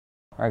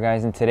Alright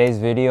guys, in today's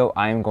video,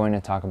 I'm going to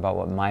talk about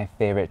what my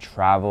favorite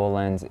travel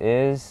lens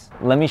is.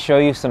 Let me show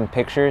you some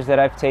pictures that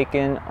I've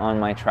taken on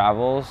my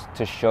travels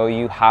to show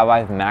you how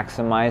I've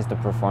maximized the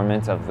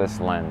performance of this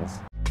lens.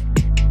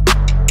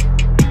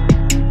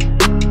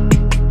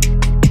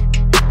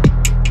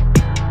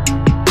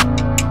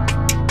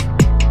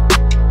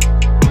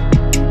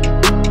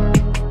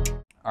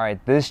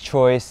 Alright, this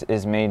choice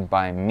is made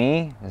by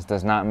me. This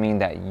does not mean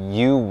that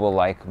you will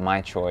like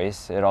my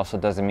choice. It also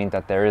doesn't mean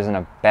that there isn't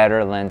a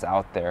better lens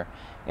out there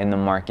in the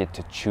market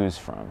to choose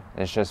from.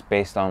 It's just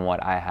based on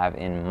what I have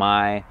in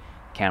my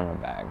camera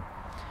bag.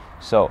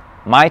 So,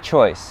 my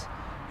choice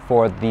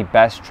for the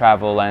best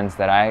travel lens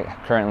that I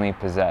currently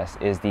possess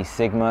is the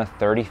Sigma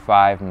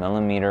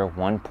 35mm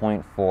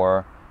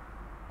 1.4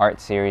 Art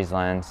Series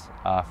lens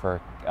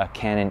for a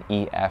Canon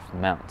EF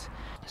mount.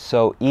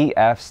 So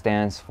EF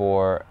stands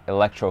for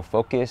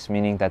electrofocus,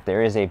 meaning that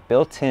there is a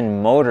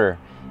built-in motor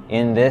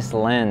in this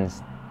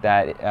lens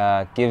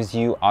that gives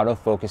you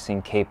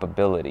autofocusing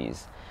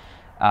capabilities.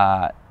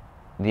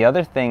 The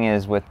other thing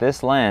is with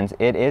this lens,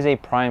 it is a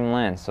prime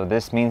lens. So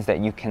this means that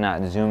you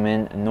cannot zoom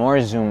in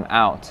nor zoom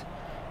out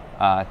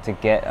to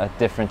get a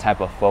different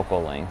type of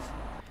focal length.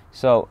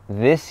 So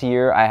this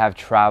year I have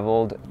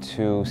traveled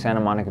to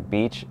Santa Monica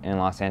Beach in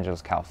Los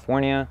Angeles,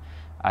 California.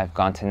 I've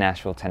gone to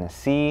Nashville,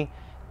 Tennessee,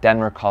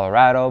 Denver,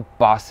 Colorado,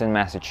 Boston,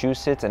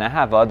 Massachusetts, and I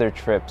have other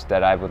trips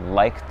that I would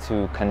like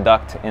to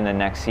conduct in the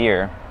next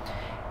year.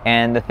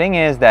 And the thing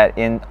is that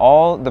in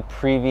all the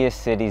previous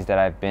cities that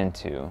I've been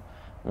to,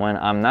 when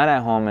I'm not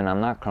at home and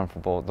I'm not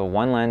comfortable, the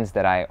one lens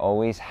that I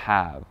always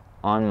have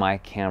on my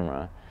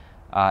camera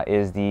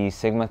is the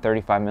Sigma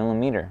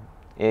 35mm.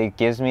 It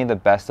gives me the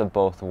best of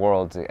both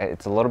worlds.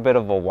 It's a little bit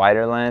of a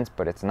wider lens,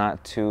 but it's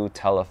not too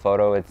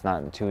telephoto, it's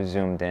not too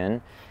zoomed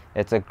in.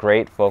 It's a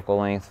great focal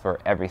length for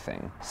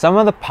everything. Some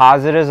of the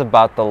positives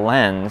about the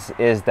lens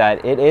is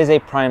that it is a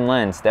prime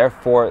lens.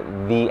 Therefore,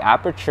 the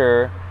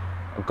aperture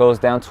goes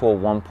down to a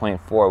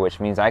 1.4, which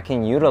means I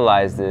can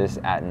utilize this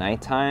at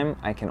nighttime.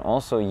 I can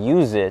also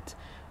use it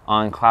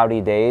on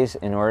cloudy days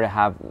in order to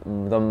have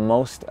the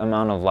most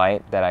amount of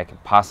light that I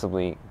could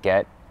possibly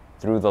get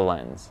through the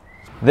lens.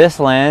 This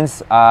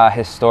lens,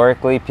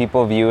 historically,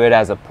 people view it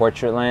as a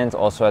portrait lens,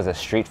 also as a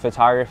street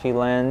photography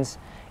lens.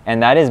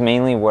 And that is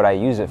mainly what I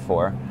use it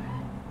for.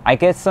 I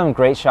get some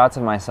great shots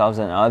of myself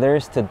and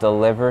others to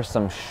deliver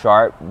some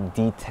sharp,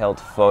 detailed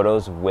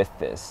photos with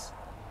this.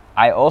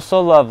 I also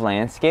love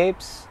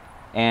landscapes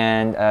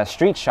and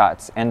street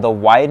shots, and the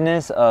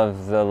wideness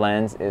of the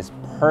lens is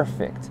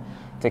perfect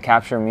to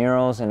capture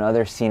murals and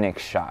other scenic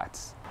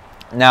shots.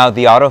 Now,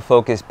 the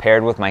autofocus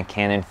paired with my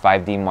Canon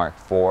 5D Mark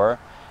IV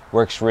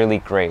works really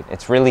great.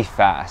 It's really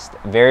fast.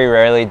 Very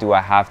rarely do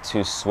I have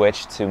to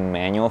switch to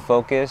manual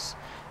focus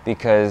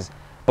because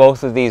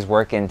both of these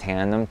work in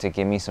tandem to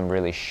give me some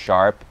really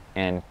sharp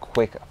and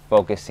quick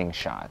focusing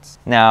shots.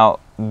 Now,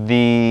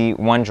 the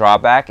one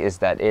drawback is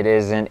that it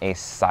isn't a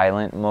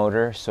silent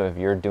motor, so if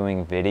you're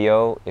doing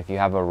video, if you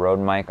have a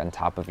Rode mic on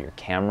top of your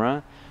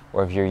camera,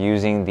 or if you're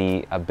using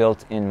the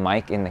built-in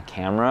mic in the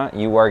camera,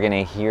 you are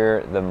gonna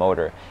hear the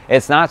motor.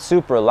 It's not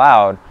super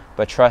loud,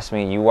 but trust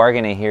me, you are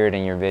gonna hear it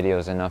in your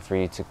videos enough for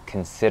you to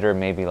consider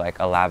maybe like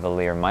a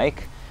lavalier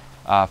mic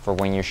for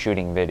when you're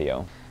shooting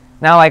video.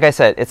 Now, like I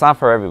said, it's not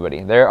for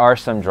everybody. There are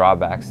some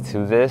drawbacks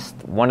to this.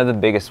 One of the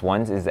biggest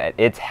ones is that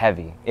it's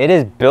heavy. It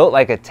is built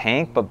like a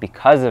tank, but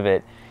because of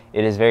it,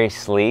 it is very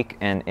sleek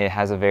and it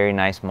has a very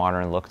nice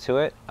modern look to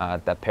it.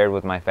 That paired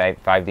with my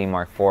 5D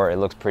Mark IV, it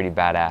looks pretty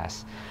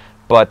badass.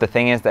 But the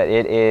thing is that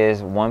it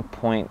is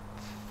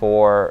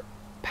 1.4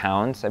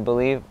 pounds, I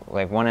believe,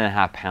 like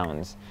 1.5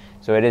 pounds.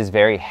 So it is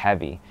very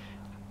heavy.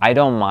 I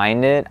don't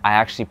mind it. I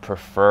actually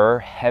prefer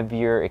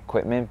heavier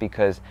equipment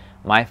because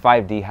my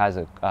 5D has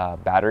a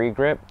battery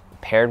grip.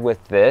 Paired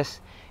with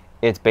this,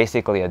 it's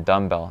basically a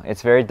dumbbell.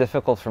 It's very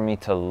difficult for me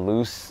to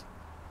loose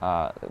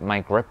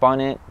my grip on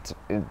it.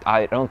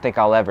 I don't think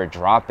I'll ever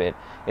drop it.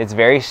 It's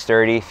very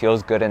sturdy,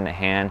 feels good in the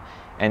hand.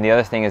 And the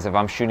other thing is if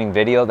I'm shooting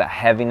video, that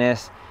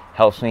heaviness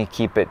helps me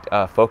keep it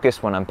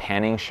focused when I'm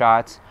panning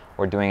shots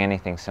or doing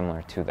anything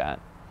similar to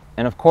that.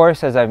 And of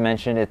course, as I've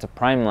mentioned, it's a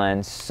prime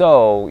lens,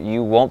 so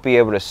you won't be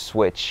able to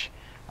switch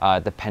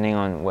depending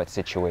on what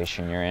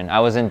situation you're in. I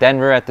was in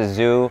Denver at the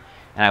zoo,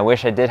 and I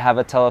wish I did have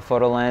a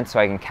telephoto lens so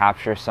I can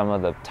capture some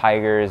of the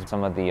tigers,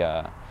 some of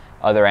the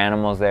other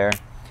animals there.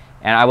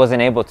 And I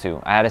wasn't able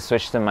to. I had to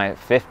switch to my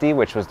 50,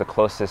 which was the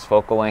closest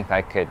focal length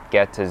I could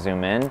get to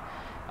zoom in.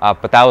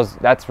 But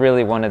that's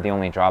really one of the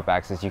only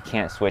drawbacks is you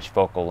can't switch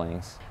focal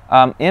lengths.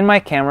 In my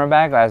camera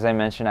bag, as I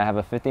mentioned, I have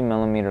a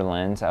 50mm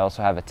lens. I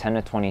also have a 10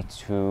 to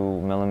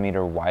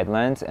 22mm wide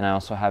lens, and I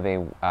also have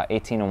a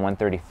 18 to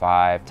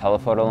 135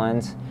 telephoto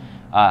lens.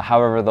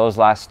 However, those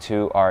last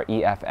two are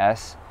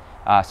EFS,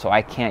 so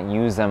I can't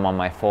use them on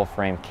my full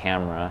frame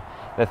camera.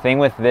 The thing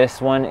with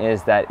this one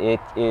is that it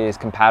is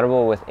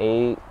compatible with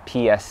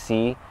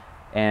APS-C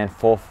and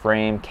full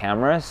frame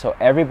cameras, so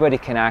everybody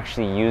can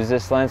actually use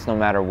this lens no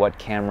matter what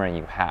camera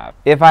you have.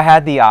 If I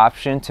had the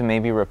option to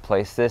maybe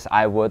replace this,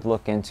 I would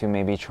look into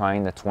maybe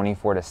trying the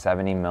 24 to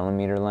 70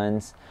 millimeter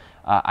lens.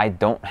 I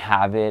don't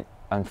have it,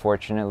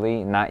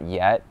 unfortunately, not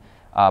yet,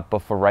 but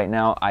for right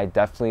now, I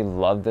definitely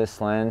love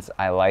this lens.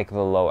 I like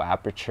the low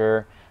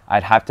aperture.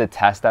 I'd have to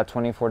test that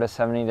 24 to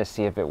 70 to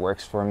see if it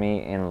works for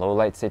me in low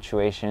light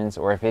situations,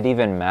 or if it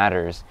even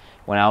matters.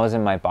 When I was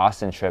in my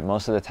Boston trip,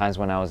 most of the times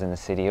when I was in the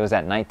city, it was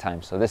at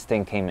nighttime, so this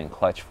thing came in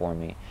clutch for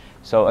me.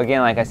 So again,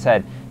 like I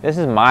said, this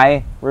is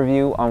my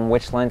review on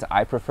which lens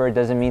I prefer. It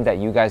doesn't mean that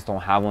you guys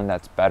don't have one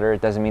that's better.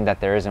 It doesn't mean that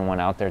there isn't one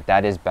out there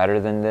that is better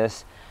than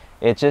this.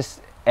 It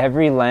just,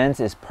 every lens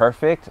is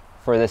perfect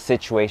for the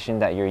situation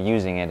that you're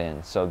using it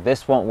in. So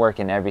this won't work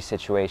in every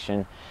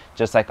situation,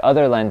 just like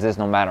other lenses,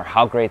 no matter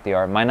how great they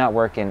are, might not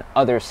work in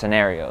other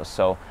scenarios.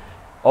 So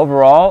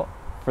overall,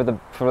 for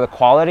the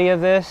quality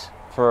of this,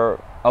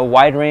 for a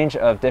wide range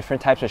of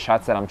different types of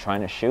shots that I'm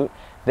trying to shoot,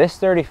 this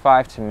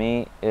 35 to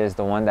me is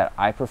the one that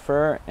I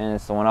prefer, and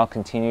it's the one I'll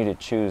continue to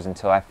choose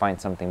until I find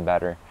something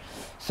better.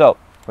 So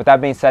with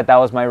that being said, that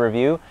was my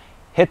review.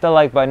 Hit the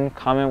like button,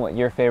 comment what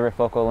your favorite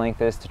focal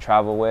length is to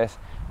travel with.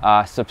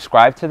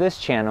 Subscribe to this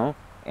channel,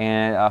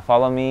 and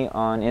follow me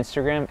on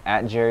Instagram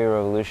at Jerry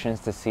Revolutions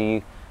to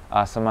see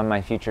some of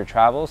my future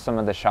travels, some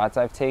of the shots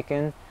I've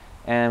taken.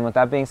 And with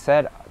that being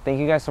said,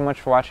 thank you guys so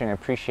much for watching. I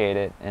appreciate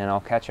it, and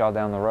I'll catch y'all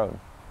down the road.